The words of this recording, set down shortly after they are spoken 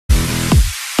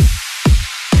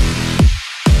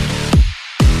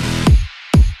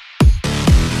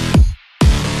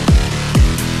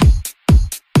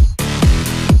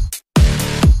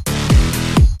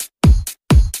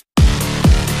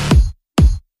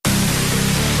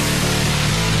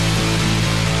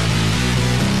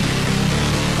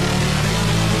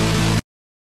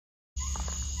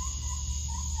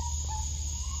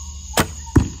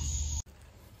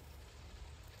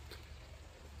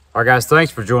All right, guys,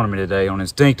 thanks for joining me today on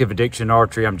Instinctive Addiction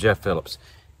Archery. I'm Jeff Phillips.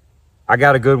 I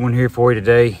got a good one here for you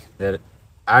today that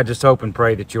I just hope and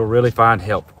pray that you'll really find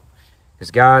helpful.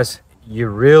 Because, guys, you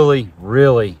really,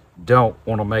 really don't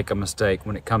want to make a mistake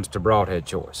when it comes to broadhead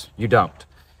choice. You don't.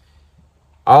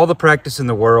 All the practice in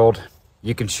the world,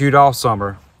 you can shoot all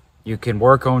summer. You can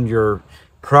work on your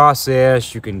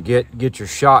process. You can get your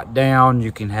shot down.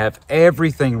 You can have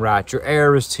everything right. Your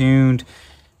air is tuned.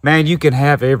 Man, you can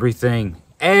have everything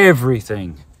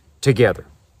together.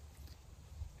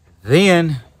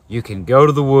 Then you can go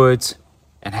to the woods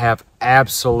and have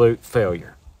absolute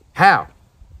failure. How?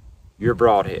 Your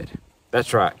broadhead.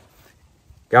 That's right.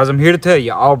 Guys, I'm here to tell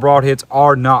you, all broadheads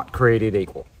are not created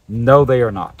equal. No, they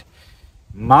are not.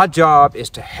 My job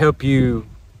is to help you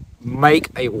make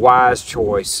a wise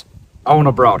choice on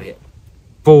a broadhead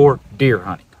for deer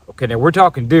hunting. Okay, now we're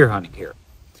talking deer hunting here.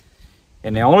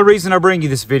 And the only reason I bring you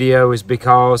this video is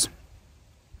because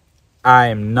I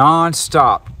am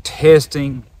non-stop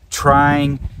testing,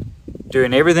 trying,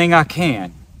 doing everything I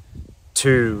can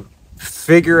to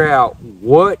figure out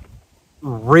what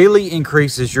really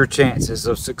increases your chances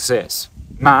of success.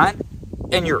 Mine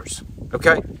and yours,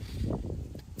 okay?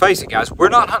 Face it, guys, we're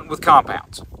not hunting with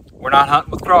compounds. We're not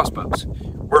hunting with crossbows.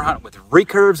 We're hunting with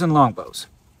recurves and longbows.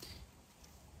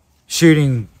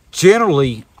 Shooting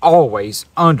generally always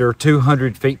under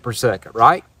 200 feet per second,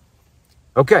 right?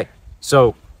 Okay,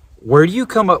 so where do you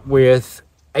come up with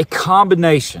a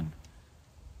combination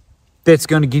that's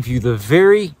going to give you the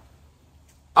very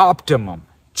optimum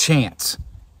chance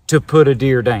to put a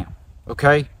deer down,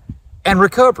 okay, and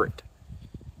recover it?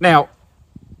 Now,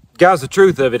 guys, the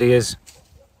truth of it is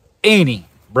any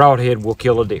broadhead will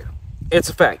kill a deer. It's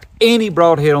a fact. Any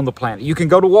broadhead on the planet. You can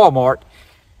go to Walmart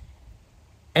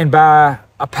and buy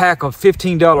a pack of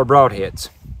 $15 broadheads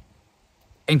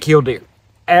and kill deer.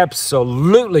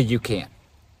 Absolutely you can.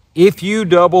 If you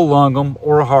double lung them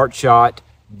or a heart shot,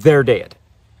 they're dead.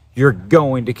 You're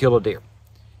going to kill a deer.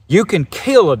 You can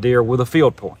kill a deer with a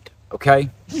field point,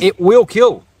 okay? It will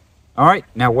kill them, all right?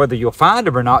 Now, whether you'll find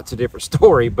them or not, it's a different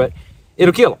story, but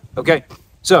it'll kill them, okay?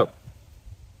 So,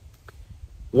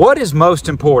 what is most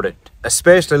important,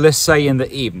 especially, let's say, in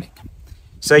the evening?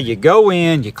 Say you go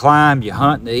in, you climb, you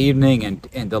hunt in the evening,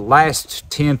 and the last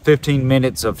 10, 15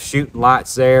 minutes of shooting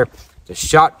lights there, the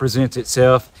shot presents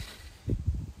itself.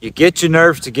 You get your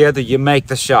nerves together, you make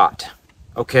the shot,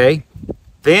 okay?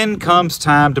 Then comes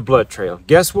time to blood trail.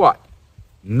 Guess what?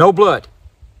 No blood.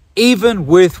 Even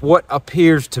with what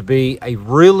appears to be a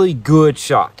really good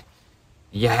shot,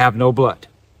 you have no blood.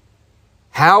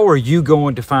 How are you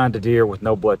going to find a deer with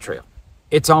no blood trail?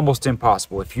 It's almost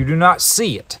impossible. If you do not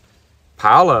see it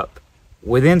pile up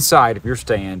within sight of your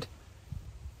stand,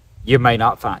 you may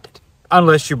not find it.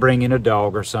 Unless you bring in a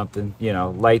dog or something, you know,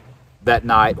 late that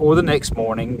night or the next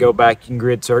morning, go back and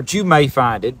grid search, you may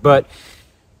find it. But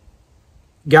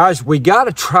guys, we got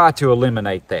to try to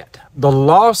eliminate that. The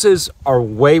losses are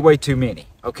way too many,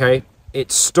 okay?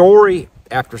 It's story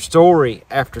after story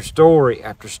after story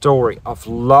after story of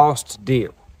lost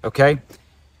deer, okay?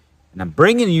 And I'm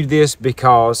bringing you this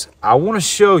because I want to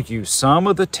show you some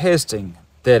of the testing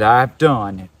that I've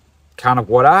done, kind of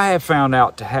what I have found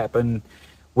out to happen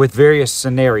with various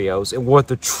scenarios and what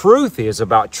the truth is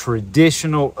about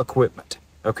traditional equipment,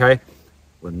 okay?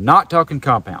 We're not talking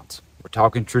compounds. We're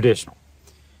talking traditional.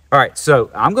 All right, so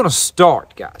I'm going to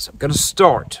start, guys. I'm going to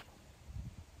start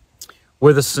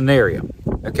with a scenario,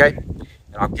 okay? And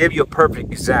I'll give you a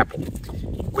perfect example.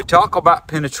 We talk about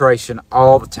penetration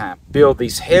all the time. Build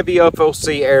these heavy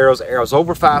FOC arrows, arrows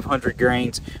over 500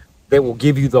 grains that will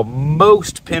give you the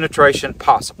most penetration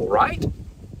possible, right?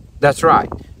 That's right.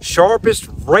 Sharpest,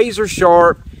 razor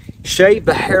sharp, shave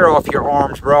the hair off your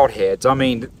arms broadheads. I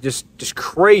mean, just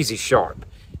crazy sharp.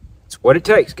 It's what it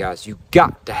takes, guys. You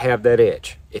got to have that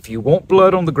edge. If you want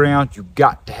blood on the ground, you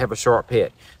got to have a sharp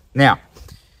head. Now,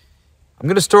 I'm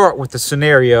going to start with the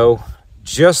scenario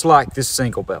just like this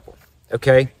single bevel,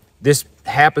 okay? This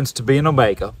happens to be an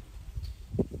Omega,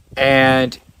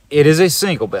 and it is a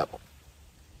single bevel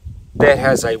that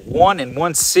has a 1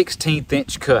 1/16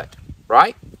 inch cut,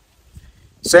 right?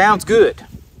 Sounds good,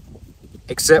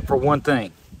 except for one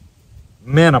thing: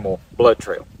 minimal blood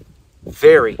trail.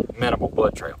 Very minimal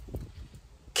blood trail.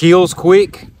 Kills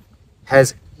quick,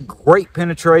 has great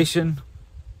penetration,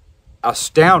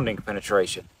 astounding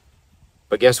penetration.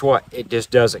 But guess what? It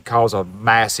just doesn't cause a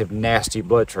massive, nasty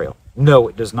blood trail. No,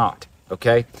 it does not,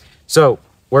 okay? So,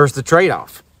 where's the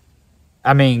trade-off?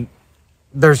 I mean,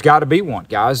 there's got to be one,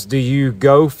 guys. Do you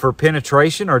go for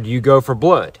penetration or do you go for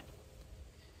blood?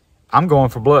 I'm going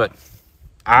for blood.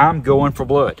 I'm going for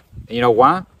blood. You know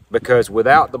why? because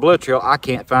without the blood trail, I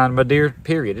can't find my deer,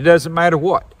 period. It doesn't matter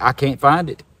what. I can't find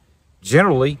it.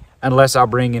 Generally, unless I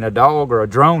bring in a dog or a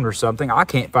drone or something, I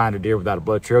can't find a deer without a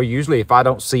blood trail, usually if I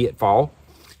don't see it fall.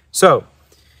 So,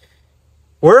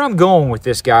 where I'm going with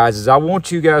this, guys, is I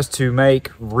want you guys to make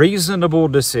reasonable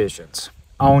decisions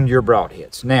on your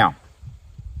broadheads. Now,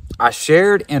 I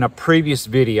shared in a previous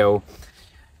video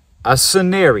a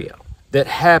scenario that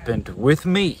happened with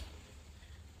me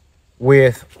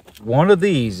with one of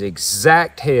these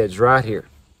exact heads right here.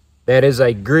 That is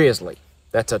a grizzly.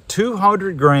 That's a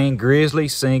 200 grain grizzly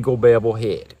single bevel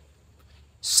head.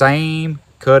 Same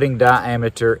cutting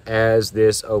diameter as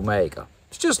this Omega.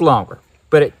 It's just longer,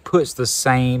 but it puts the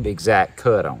same exact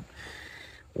cut on.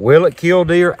 Will it kill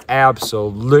deer?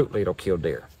 Absolutely it'll kill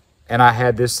deer. And I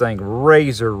had this thing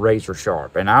razor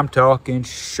sharp. And I'm talking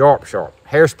sharp,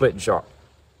 hair splitting sharp.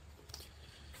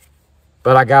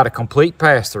 But I got a complete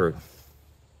pass through.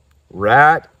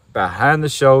 Right behind the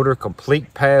shoulder,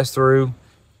 complete pass through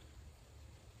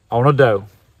on a doe.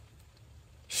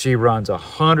 She runs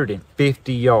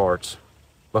 150 yards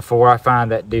before I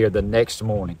find that deer the next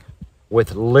morning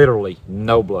with literally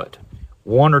no blood.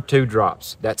 1 or 2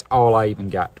 drops. That's all I even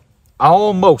got.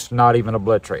 Almost not even a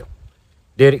blood trail.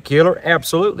 Did it kill her?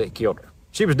 Absolutely it killed her.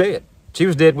 She was dead. She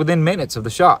was dead within minutes of the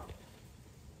shot.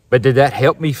 But did that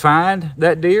help me find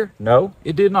that deer? No,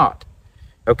 it did not.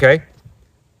 Okay.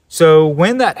 So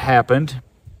when that happened,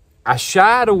 I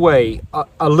shied away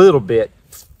a little bit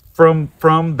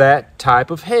from that type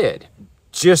of head,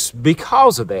 just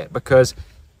because of that, because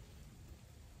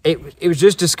it was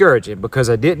just discouraging because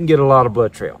I didn't get a lot of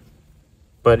blood trail,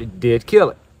 but it did kill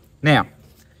it. Now,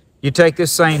 you take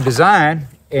this same design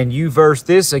and you verse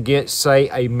this against, say,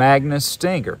 a Magnus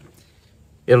Stinger.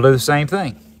 It'll do the same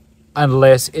thing,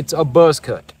 unless it's a buzz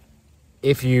cut.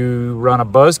 If you run a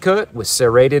buzz cut with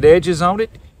serrated edges on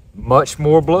it, much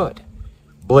more blood.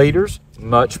 Bleeders,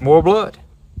 much more blood.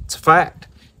 It's a fact.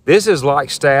 This is like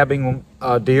stabbing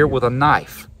a deer with a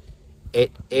knife.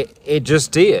 It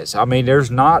just is. I mean, there's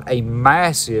not a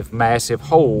massive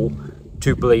hole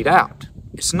to bleed out.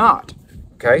 It's not.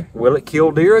 Okay? Will it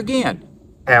kill deer again?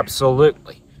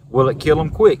 Absolutely. Will it kill them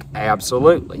quick?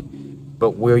 Absolutely.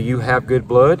 But will you have good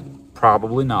blood?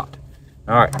 Probably not.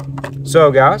 All right.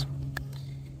 So, guys,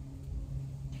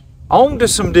 on to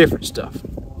some different stuff.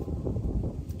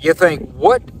 You think,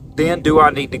 what then do I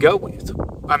need to go with?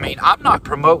 I mean, I'm not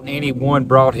promoting any one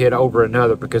broadhead over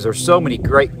another because there's so many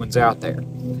great ones out there.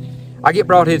 I get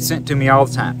broadheads sent to me all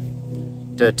the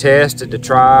time to test and to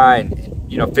try and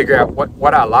you know, figure out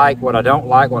what I like, what I don't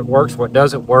like, what works, what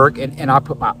doesn't work, and I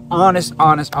put my honest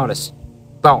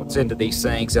thoughts into these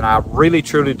things, and I really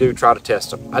truly do try to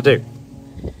test them. I do.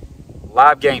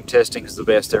 Live game testing is the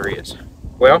best there is.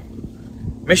 Well,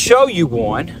 let me show you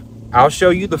one. I'll show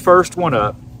you the first one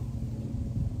up,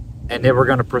 and then we're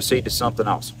going to proceed to something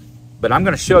else. But I'm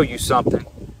going to show you something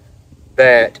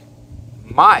that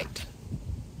might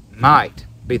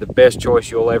be the best choice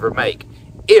you'll ever make.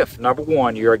 If, number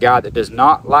one, you're a guy that does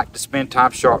not like to spend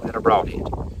time sharpening a broadhead.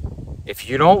 If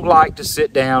you don't like to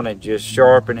sit down and just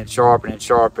sharpen and sharpen and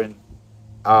sharpen,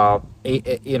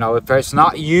 you know, if that's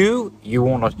not you, you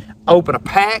want to open a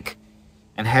pack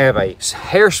and have a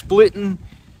hair-splitting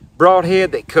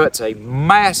broadhead that cuts a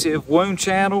massive wound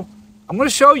channel, I'm going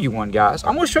to show you one, guys.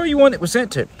 I'm going to show you one that was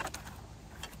sent to me.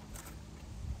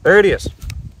 There it is.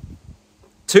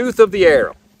 Tooth of the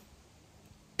Arrow.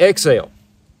 XL.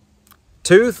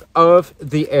 Tooth of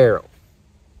the Arrow.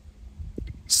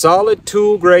 Solid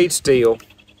tool grade steel,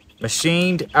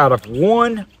 machined out of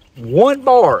one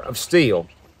bar of steel.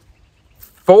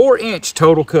 4-inch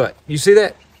total cut. You see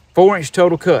that? 4-inch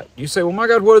total cut. You say, well, my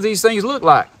God, what do these things look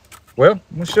like? Well, I'm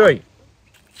going to show you.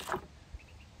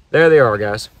 There they are,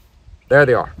 guys. There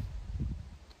they are.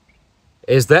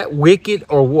 Is that wicked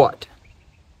or what?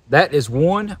 That is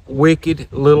one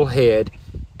wicked little head.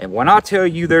 And when I tell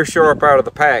you they're sharp out of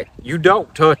the pack, you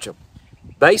don't touch them.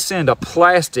 They send a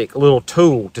plastic little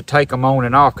tool to take them on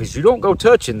and off, because you don't go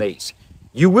touching these.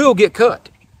 You will get cut.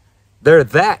 They're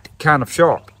that kind of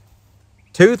sharp.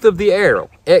 Tooth of the Arrow,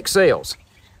 XLs.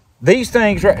 These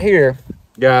things right here,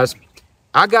 guys,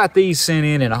 I got these sent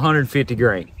in 150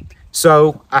 grain.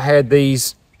 So I had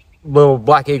these little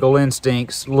Black Eagle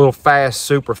Instincts, little fast,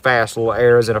 super fast little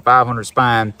arrows and a 500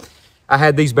 spine. I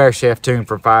had these bare shaft tuned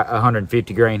for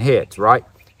 150 grain heads, right?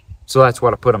 So that's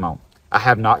what I put them on. I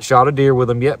have not shot a deer with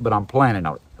them yet, but I'm planning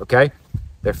on it, okay?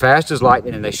 They're fast as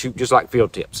lightning and they shoot just like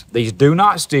field tips. These do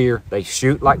not steer, they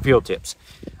shoot like field tips.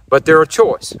 But they're a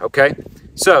choice, okay?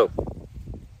 So,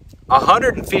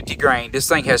 150 grain, this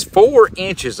thing has 4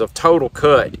 inches of total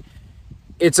cut.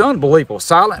 It's unbelievable.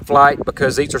 Silent flight,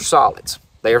 because these are solids.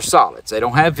 They are solids. They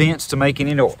don't have vents to make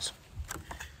any noise.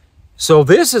 So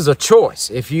this is a choice.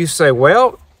 If you say,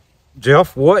 well,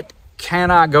 Jeff, what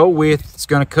can I go with? It's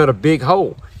going to cut a big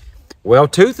hole. Well,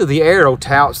 Tooth of the Arrow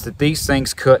touts that these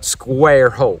things cut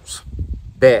square holes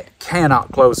that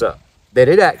cannot close up, that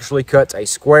it actually cuts a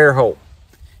square hole.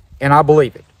 And I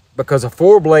believe it, because a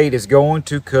 4-blade is going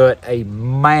to cut a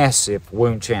massive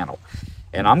wound channel.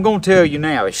 And I'm going to tell you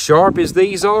now, as sharp as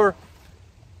these are,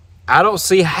 I don't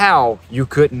see how you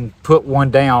couldn't put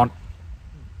one down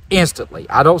instantly.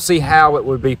 I don't see how it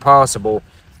would be possible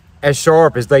as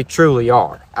sharp as they truly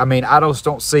are. I mean, I just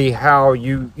don't see how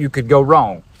you could go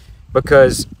wrong,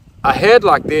 because a head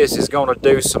like this is going to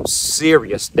do some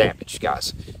serious damage,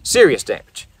 guys. Serious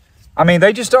damage. I mean,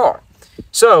 they just are.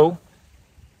 So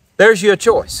there's your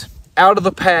choice. Out of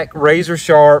the pack, razor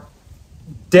sharp,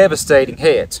 devastating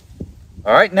heads.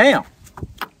 All right, now,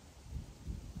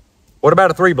 what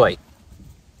about a 3-blade?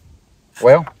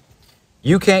 Well,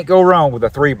 you can't go wrong with a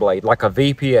 3-blade like a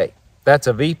VPA. That's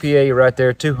a VPA right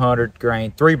there, 200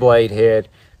 grain, 3-blade head.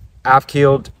 I've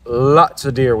killed lots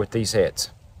of deer with these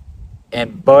heads.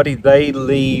 And buddy, they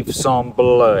leave some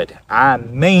blood. I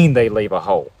mean, they leave a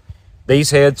hole.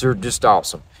 These heads are just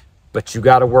awesome. But you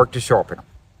got to work to sharpen them.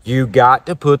 You got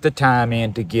to put the time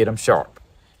in to get them sharp.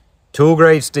 Tool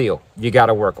grade steel, you got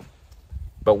to work them.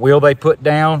 But will they put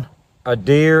down a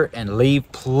deer and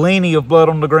leave plenty of blood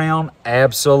on the ground?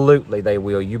 Absolutely they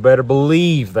will. You better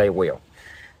believe they will.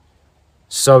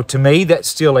 So to me, that's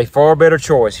still a far better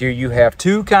choice. Here you have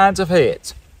two kinds of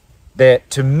heads that,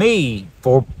 to me,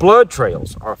 for blood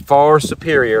trails, are far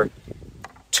superior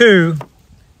to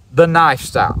the knife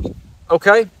style.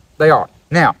 Okay? They are.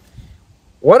 Now,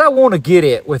 what I want to get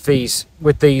at with these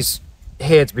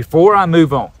heads before I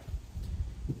move on,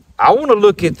 I want to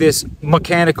look at this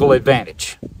mechanical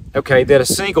advantage, okay, that a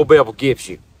single bevel gives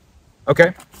you.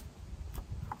 Okay?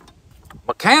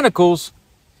 Mechanical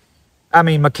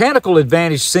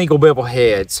advantage single bevel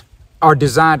heads are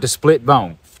designed to split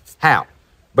bone. How?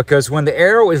 Because when the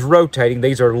arrow is rotating,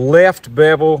 these are left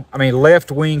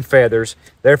wing feathers,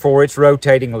 therefore it's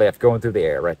rotating left, going through the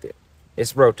air right there.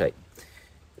 It's rotating.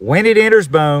 When it enters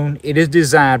bone, it is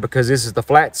designed, because this is the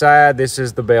flat side, this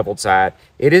is the beveled side,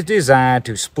 it is designed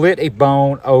to split a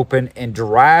bone open and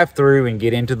drive through and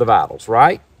get into the vitals,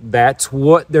 right? That's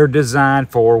what they're designed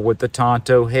for with the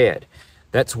Tonto head.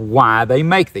 That's why they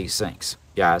make these things,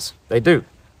 guys. They do.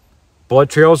 Blood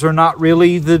trails are not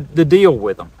really the deal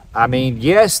with them. I mean,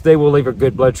 yes, they will leave a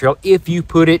good blood trail if you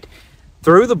put it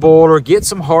through the boiler, get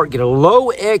some heart, get a low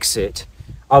exit.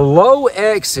 A low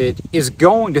exit is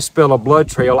going to spill a blood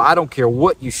trail. I don't care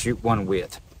what you shoot one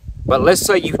with. But let's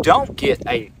say you don't get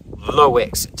a low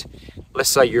exit. Let's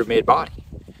say you're mid-body.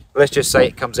 Let's just say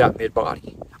it comes out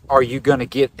mid-body. Are you going to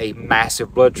get a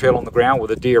massive blood trail on the ground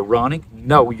with a deer running?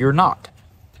 No, you're not.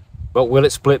 But will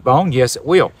it split bone? Yes, it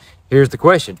will. Here's the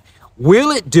question.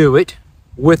 Will it do it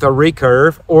with a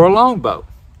recurve or a longbow?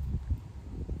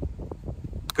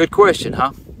 Good question,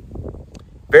 huh?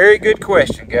 Very good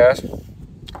question, guys.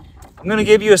 I'm going to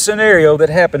give you a scenario that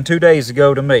happened 2 days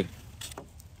ago to me.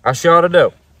 I shot a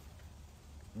doe.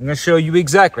 I'm going to show you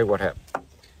exactly what happened.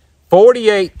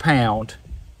 48-pound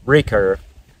recurve,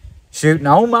 shooting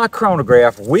on my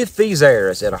chronograph with these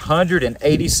arrows at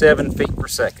 187 feet per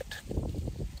second.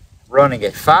 Running a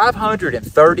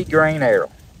 530 grain arrow.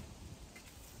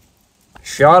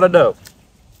 Shot a doe.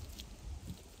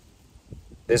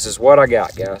 This is what I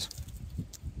got, guys.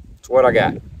 It's what I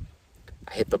got.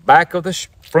 I hit the back of the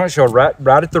front shoulder,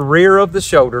 right at the rear of the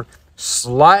shoulder,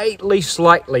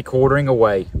 slightly quartering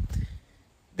away.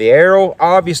 The arrow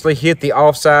obviously hit the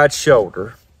offside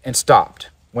shoulder and stopped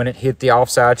when it hit the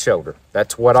offside shoulder.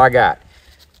 That's what I got.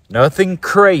 Nothing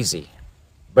crazy.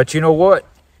 But you know what?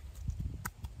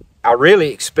 I really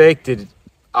expected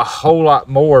a whole lot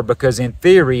more, because in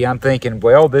theory, I'm thinking,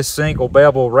 well, this single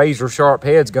bevel razor sharp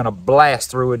head's going to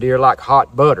blast through a deer like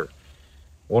hot butter.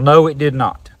 Well, no, it did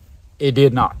not. It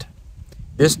did not.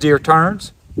 This deer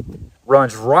turns,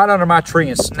 runs right under my tree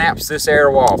and snaps this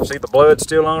arrow off. See the blood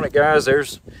still on it, guys?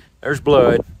 There's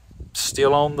blood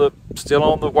still on the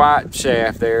white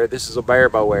shaft there. This is a bare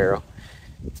bow arrow.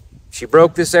 She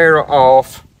broke this arrow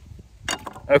off.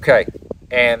 Okay,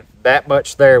 and that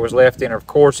much there was left in her. Of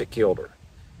course it killed her.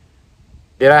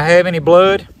 Did I have any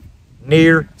blood?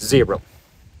 Near zero.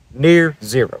 Near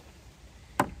zero.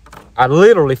 I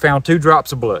literally found 2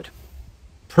 drops of blood.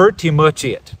 Pretty much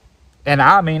it. And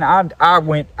I mean,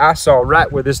 I saw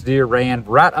right where this deer ran,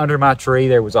 right under my tree.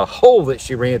 There was a hole that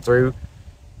she ran through,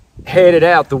 headed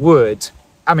out the woods.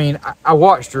 I mean, I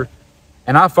watched her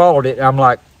and I followed it. And I'm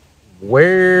like,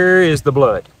 where is the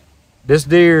blood? This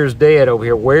deer is dead over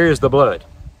here. Where is the blood?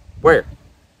 Where?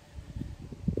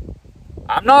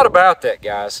 I'm not about that,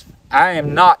 guys. I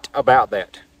am not about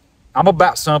that. I'm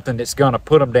about something that's going to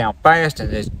put them down fast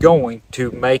and is going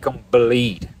to make them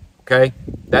bleed. Okay?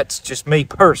 That's just me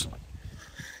personally.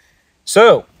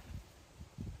 So,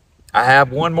 I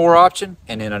have one more option,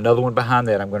 and then another one behind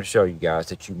that I'm going to show you guys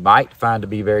that you might find to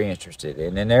be very interested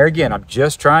in. And there again, I'm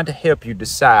just trying to help you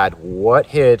decide what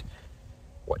head,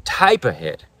 what type of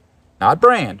head, not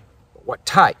brand, but what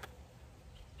type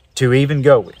to even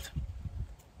go with.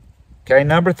 Okay,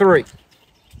 number 3.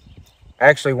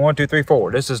 Actually, 1, 2, 3,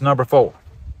 4. This is number 4.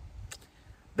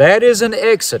 That is an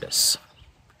Exodus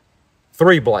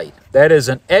 3-blade. That is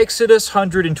an Exodus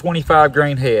 125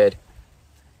 grain head.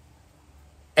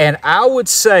 And I would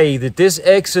say that this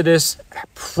Exodus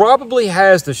probably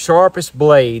has the sharpest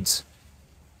blades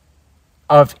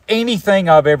of anything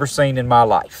I've ever seen in my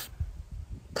life.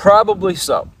 Probably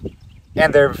so.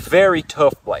 And they're very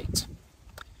tough blades.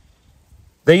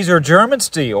 These are German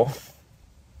steel.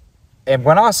 And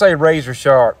when I say razor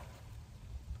sharp,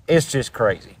 it's just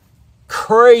crazy.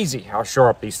 Crazy how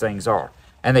sharp these things are.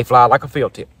 And they fly like a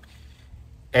field tip.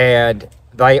 And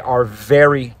they are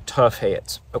very tough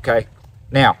heads, okay?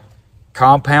 Now,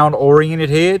 compound-oriented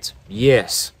heads,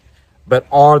 yes. But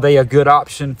are they a good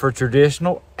option for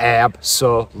traditional?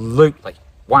 Absolutely.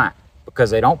 Why? Because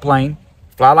they don't plane,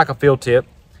 fly like a field tip,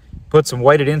 put some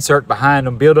weighted insert behind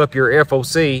them, build up your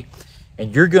FOC,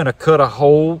 and you're going to cut a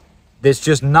hole that's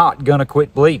just not going to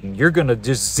quit bleeding. You're going to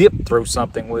just zip through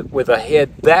something with a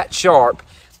head that sharp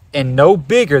and no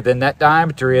bigger than that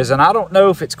diameter is. And I don't know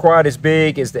if it's quite as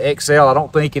big as the XL. I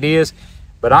don't think it is.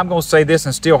 But I'm going to say this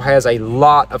one still has a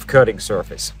lot of cutting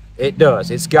surface. It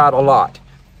does. It's got a lot.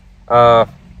 I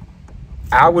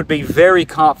would be very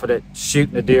confident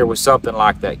shooting a deer with something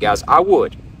like that, guys. I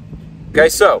would. Okay,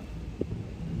 so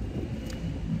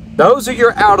those are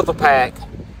your out of the pack.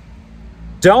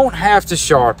 Don't have to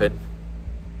sharpen.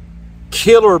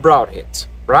 Killer broadheads,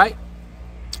 right?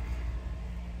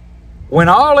 When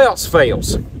all else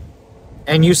fails,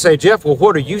 and you say, Jeff, well,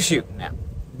 what are you shooting now?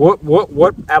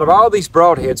 What out of all these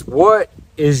broadheads, what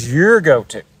is your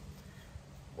go-to?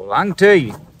 Well, I can tell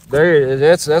you,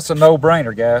 that's a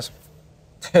no-brainer, guys.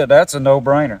 That's a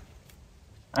no-brainer.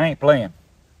 I ain't playing.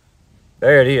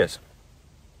 There it is.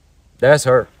 That's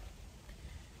her.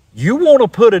 You want to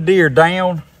put a deer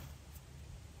down,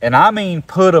 and I mean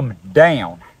put them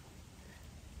down.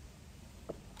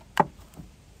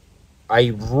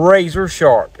 A razor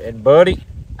sharp, and buddy,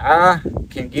 I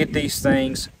can get these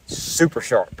things super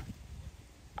sharp.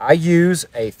 I use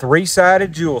a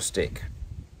 3-sided jewel stick,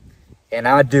 and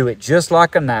I do it just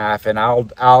like a knife. And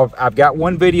I've got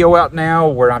one video out now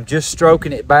where I'm just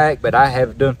stroking it back, but I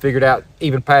have figured out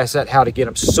even past that how to get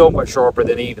them so much sharper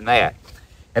than even that.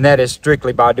 And that is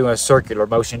strictly by doing a circular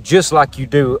motion, just like you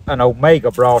do an Omega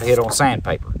broadhead on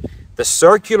sandpaper. The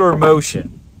circular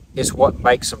motion is what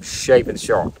makes them shaving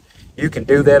sharp. You can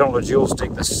do that on a jewel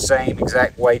stick the same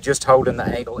exact way, just holding the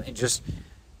angle and just,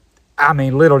 I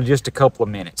mean, literally just a couple of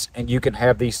minutes, and you can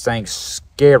have these things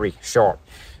scary sharp.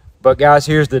 But guys,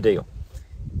 here's the deal.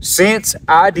 Since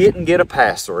I didn't get a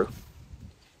pass-through,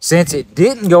 since it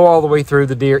didn't go all the way through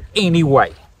the deer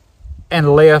anyway,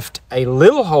 and left a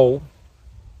little hole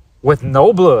with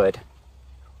no blood,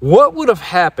 what would have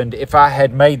happened if I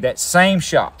had made that same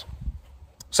shot,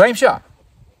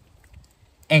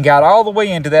 and got all the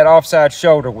way into that offside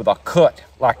shoulder with a cut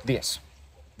like this?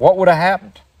 What would have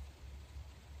happened?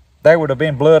 There would have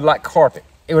been blood like carpet.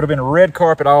 It would have been red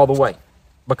carpet all the way.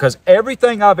 Because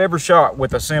everything I've ever shot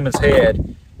with a Simmons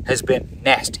head has been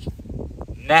nasty.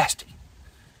 Nasty.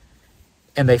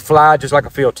 And they fly just like a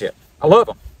field tip. I love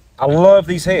them. I love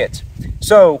these heads.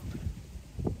 So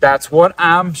that's what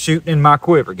I'm shooting in my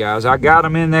quiver, guys. I got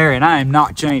them in there and I am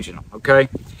not changing them, okay?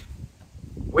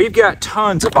 We've got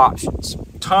tons of options.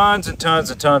 Tons and tons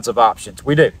and tons of options.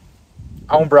 We do.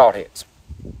 On broadheads.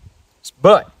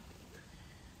 But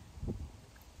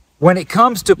when it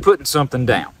comes to putting something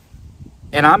down,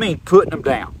 and I mean putting them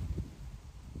down,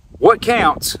 what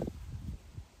counts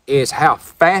is how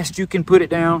fast you can put it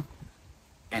down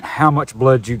and how much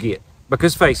blood you get.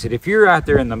 Because face it, if you're out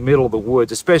there in the middle of the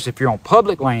woods, especially if you're on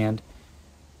public land,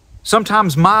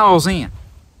 sometimes miles in,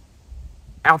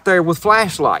 out there with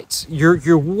flashlights,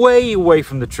 you're way away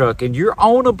from the truck and you're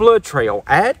on a blood trail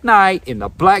at night in the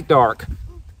black dark.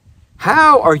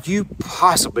 How are you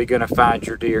possibly going to find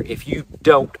your deer if you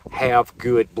don't have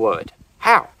good blood?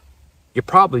 How? You're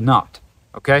probably not,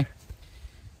 okay?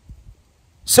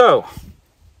 So,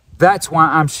 that's why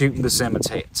I'm shooting the Simmons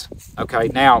heads, okay?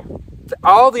 Now,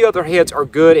 all the other heads are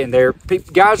good, and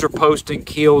guys are posting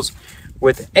kills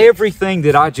with everything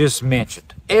that I just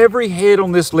mentioned. every head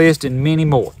on this list and many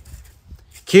more.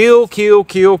 Kill, kill,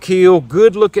 kill, kill,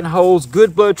 good looking holes,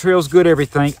 good blood trails, good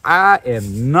everything. I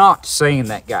am not saying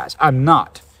that, guys. I'm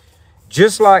not.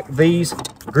 Just like these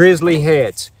grizzly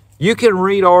heads. You can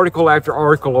read article after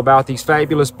article about these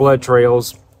fabulous blood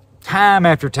trails time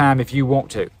after time if you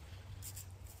want to.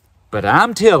 But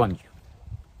I'm telling you,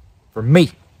 for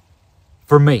me,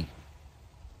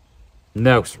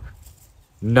 no, sir.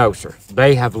 No, sir.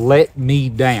 They have let me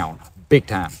down big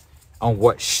time on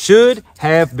what should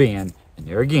have been. And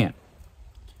there again,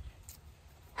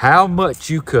 how much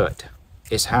you cut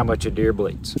is how much a deer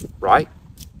bleeds, right?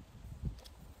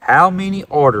 How many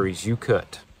arteries you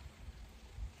cut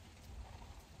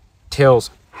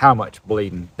tells how much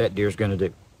bleeding that deer's going to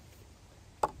do.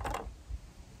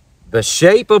 The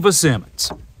shape of a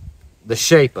Simmons, the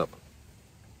shape of it,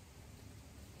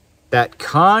 that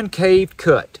concave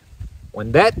cut,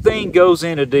 when that thing goes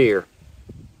in a deer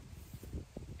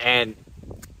and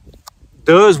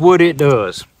does what it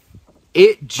does,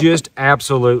 it just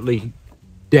absolutely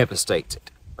devastates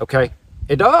it, okay?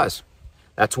 It does.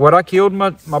 That's what I killed my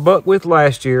buck with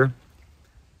last year,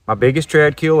 my biggest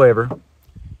trad kill ever.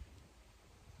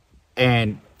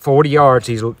 And 40 yards,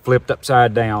 he's flipped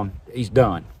upside down. He's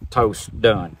done, toast,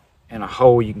 done, in a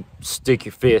hole you can stick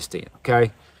your fist in,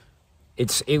 okay?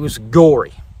 It was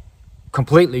gory,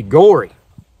 completely gory,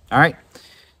 all right?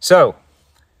 So,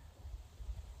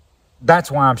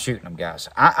 that's why I'm shooting them, guys.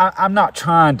 I'm not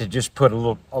trying to just put a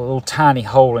little tiny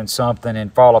hole in something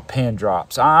and follow pin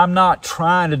drops. I'm not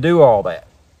trying to do all that.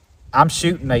 I'm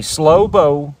shooting a slow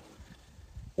bow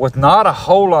with not a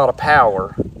whole lot of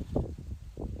power,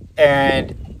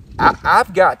 and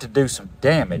I've got to do some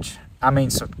damage. I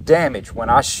mean, some damage when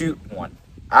I shoot one.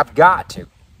 I've got to.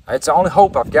 It's the only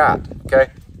hope I've got,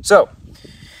 okay? So,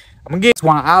 I'm going to get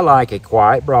why I like a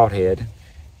quiet broadhead,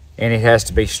 and it has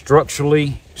to be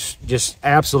structurally just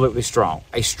absolutely strong.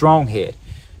 A strong head,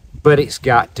 but it's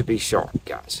got to be sharp,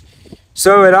 guys.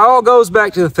 So it all goes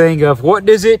back to the thing of what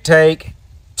does it take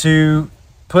to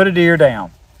put a deer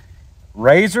down?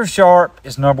 Razor sharp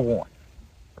is number one.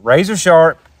 Razor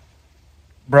sharp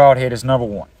broadhead is number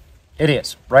one. It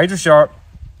is. Razor sharp,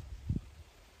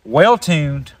 well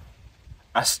tuned,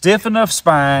 a stiff enough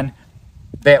spine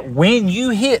that when you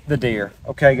hit the deer,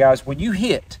 okay guys, when you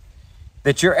hit,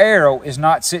 that your arrow is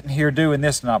not sitting here doing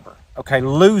this number, okay,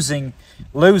 losing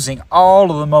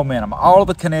all of the momentum, all of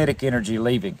the kinetic energy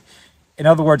leaving. In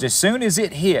other words, as soon as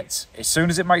it hits, as soon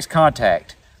as it makes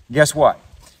contact, guess what?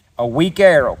 A weak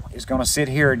arrow is going to sit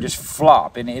here and just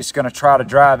flop, and it's going to try to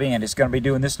drive in. It's going to be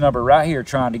doing this number right here,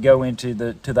 trying to go into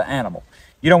the animal.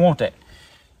 You don't want that.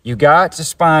 You got to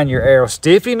spine your arrow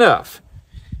stiff enough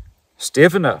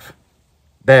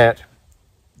that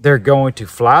they're going to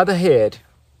fly the head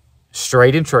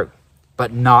straight and true,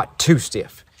 but not too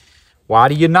stiff. Why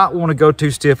do you not want to go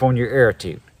too stiff on your arrow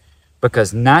tube?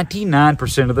 Because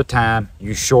 99% of the time,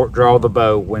 you short draw the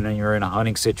bow when you're in a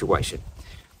hunting situation.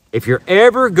 If you're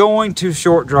ever going to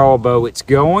short draw a bow, it's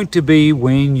going to be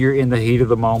when you're in the heat of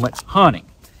the moment hunting.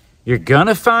 You're going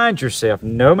to find yourself,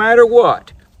 no matter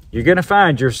what, you're going to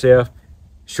find yourself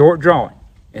short drawing.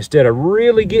 Instead of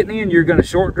really getting in, you're going to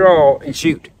short draw and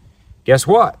shoot. Guess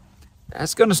what?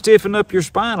 That's going to stiffen up your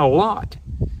spine a lot.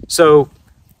 So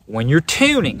when you're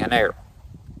tuning an arrow,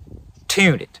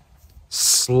 tune it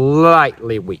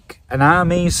slightly weak. And I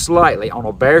mean slightly on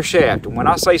a bare shaft. And when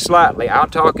I say slightly, I'm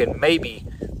talking maybe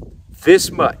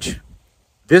this much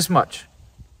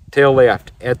tail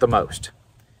left at the most.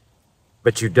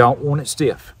 But you don't want it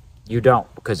stiff. You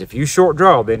don't, because if you short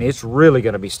draw, then it's really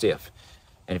going to be stiff.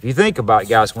 And if you think about it,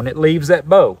 guys, when it leaves that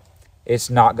bow, it's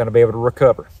not going to be able to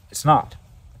recover. It's not.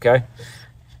 Okay?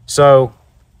 So,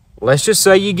 let's just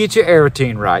say you get your arrow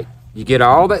tune right. You get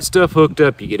all that stuff hooked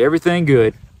up. You get everything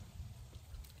good.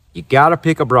 You got to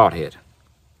pick a broadhead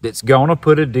that's going to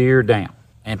put a deer down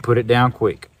and put it down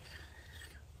quick.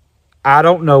 I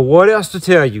don't know what else to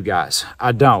tell you guys.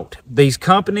 I don't. These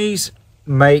companies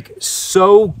make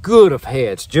so good of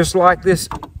heads, just like this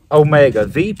Omega.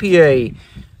 VPA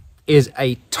is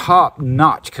a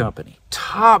top-notch company.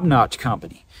 Top-notch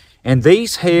company. And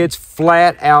these heads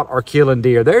flat out are killing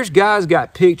deer. There's guys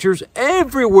got pictures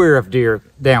everywhere of deer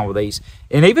down with these.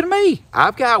 And even me,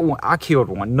 I've got one. I killed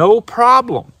one, no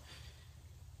problem.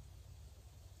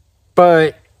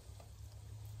 But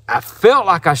I felt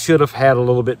like I should have had a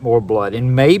little bit more blood.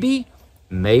 And maybe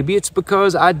it's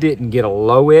because I didn't get a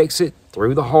low exit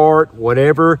through the heart,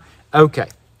 whatever. Okay.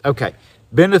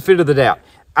 Benefit of the doubt.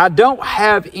 I don't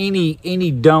have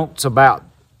any don'ts about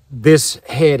this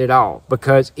head at all,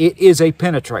 because it is a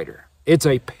penetrator. It's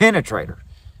a penetrator,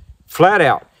 flat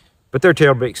out. But they're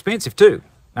terribly expensive too.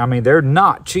 I mean, they're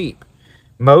not cheap.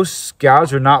 Most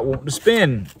guys are not wanting to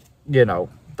spend, you know,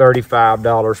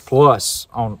 $35 plus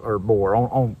on or more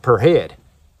on per head,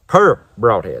 per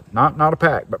broadhead, not a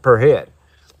pack, but per head.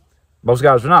 Most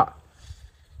guys are not.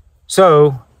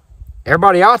 So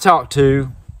everybody I talk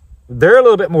to, they're a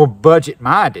little bit more budget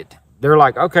minded. They're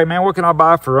like, okay, man, what can I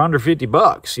buy for under 50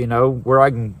 bucks, you know, where I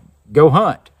can go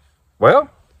hunt? Well,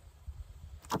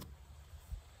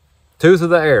 tooth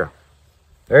of the air.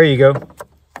 There you go.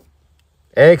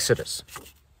 Exodus.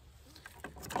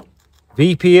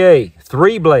 VPA,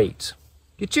 3 blades.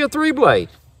 Get you a 3 blade.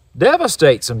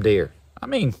 Devastate some deer. I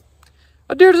mean,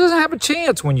 a deer doesn't have a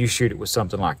chance when you shoot it with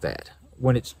something like that,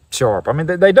 when it's sharp. I mean,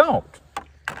 they don't.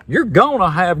 You're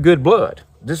gonna have good blood.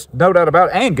 Just no doubt about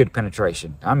it, and good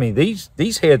penetration. I mean,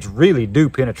 these heads really do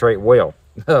penetrate well.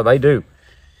 They do.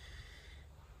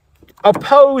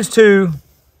 Opposed to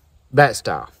that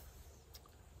style.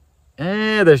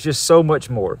 There's just so much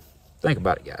more. Think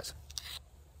about it, guys.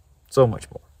 So much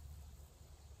more.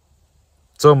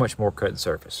 So much more cutting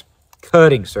surface.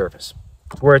 Cutting surface.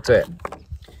 That's where it's at.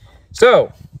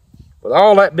 So, with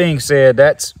all that being said,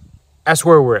 that's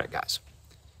where we're at, guys.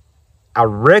 I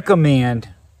recommend,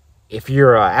 if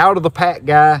you're an out-of-the-pack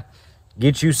guy,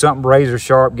 get you something razor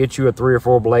sharp. Get you a 3 or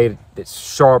 4 blade that's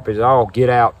sharp as all get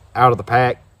out of the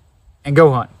pack, and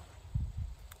go hunt.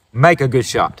 Make a good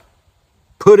shot.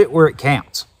 Put it where it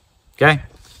counts. Okay?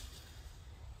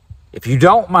 If you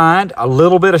don't mind a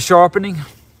little bit of sharpening,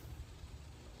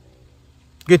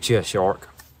 get you a shark.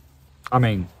 I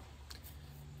mean,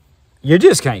 you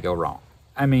just can't go wrong.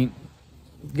 I mean,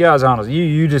 guys, honestly,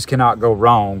 you just cannot go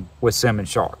wrong with salmon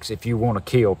sharks if you want to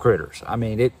kill critters. I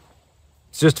mean,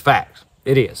 it's just a fact.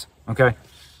 It is, okay?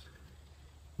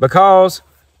 Because,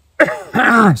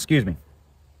 excuse me,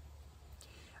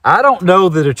 I don't know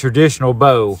that a traditional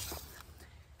bow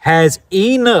has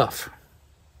enough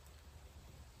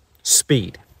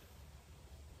speed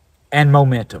and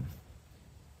momentum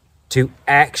to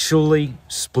actually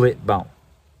split bone.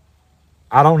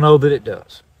 I don't know that it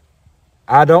does.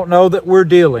 I don't know that we're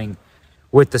dealing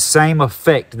with the same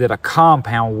effect that a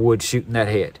compound would shooting that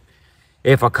head.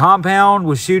 If a compound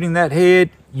was shooting that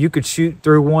head, you could shoot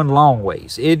through one long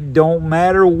ways. It don't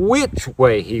matter which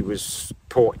way he was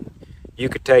pointing. You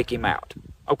could take him out.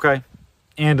 Okay?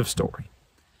 End of story.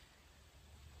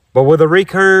 But with a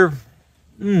recurve,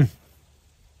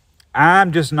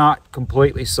 I'm just not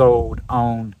completely sold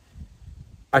on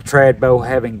a trad bow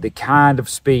having the kind of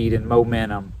speed and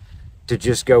momentum to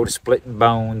just go to splitting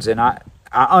bones. And I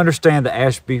understand the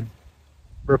Ashby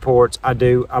reports. I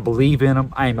do. I believe in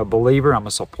them. I am a believer. I'm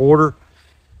a supporter.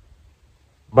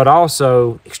 But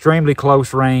also extremely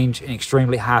close range and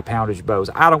extremely high poundage bows.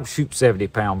 I don't shoot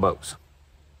 70-pound bows.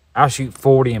 I shoot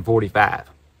 40 and 45.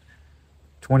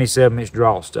 27-inch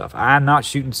draw stuff. I'm not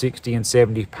shooting 60 and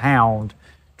 70-pound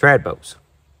trad bows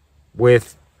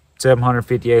with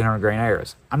 750, 800 grain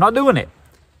arrows. I'm not doing it.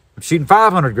 I'm shooting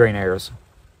 500 grain arrows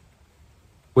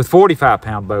with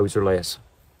 45-pound bows or less,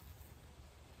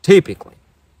 typically.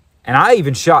 And I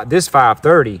even shot this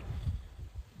 530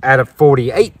 at a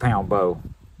 48-pound bow,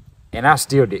 and I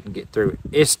still didn't get through it.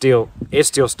 It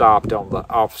still stopped on the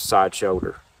offside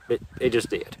shoulder. It just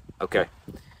did. Okay,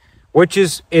 which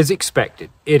is expected.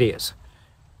 It is.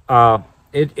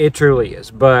 It truly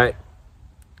is. But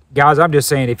guys, I'm just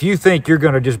saying, if you think you're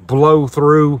going to just blow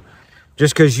through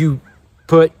just because you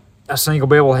put a single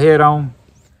bevel head on,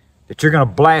 that you're going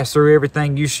to blast through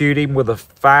everything you shoot, even with a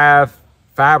 500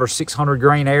 or 600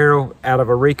 grain arrow out of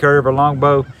a recurve or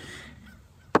longbow,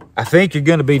 I think you're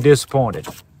going to be disappointed.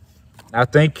 I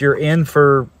think you're in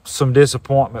for some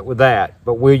disappointment with that.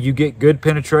 But will you get good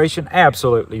penetration?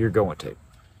 Absolutely, you're going to.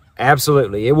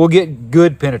 Absolutely. It will get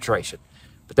good penetration.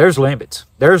 But there's limits.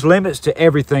 There's limits to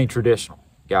everything traditional,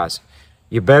 guys.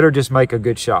 You better just make a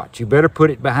good shot. You better put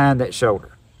it behind that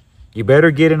shoulder. You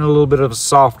better get in a little bit of a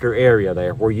softer area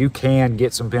there where you can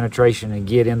get some penetration and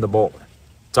get in the boiler.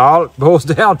 That's all it boils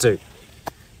down to.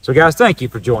 So, guys, thank you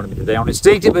for joining me today on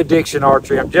Instinctive Addiction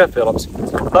Archery. I'm Jeff Phillips.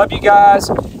 Love you guys.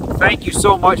 Thank you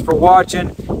so much for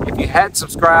watching. If you hadn't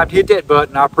subscribed, hit that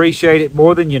button. I appreciate it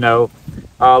more than you know.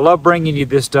 I love bringing you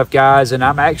this stuff, guys, and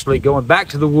I'm actually going back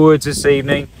to the woods this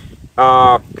evening.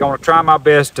 Going to try my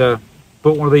best to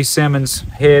put one of these Simmons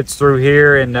heads through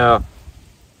here and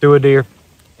do a deer.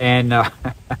 And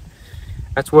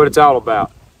that's what it's all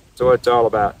about. That's what it's all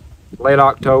about. Late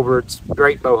October, it's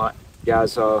great bow hunting,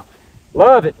 guys.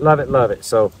 Love it, love it, love it.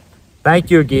 So thank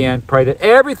you again. Pray that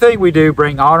everything we do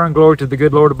bring honor and glory to the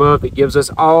good Lord above that gives us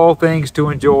all things to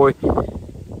enjoy,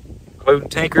 including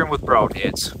tinkering with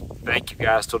broadheads. Thank you,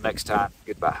 guys. Till next time.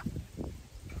 Goodbye.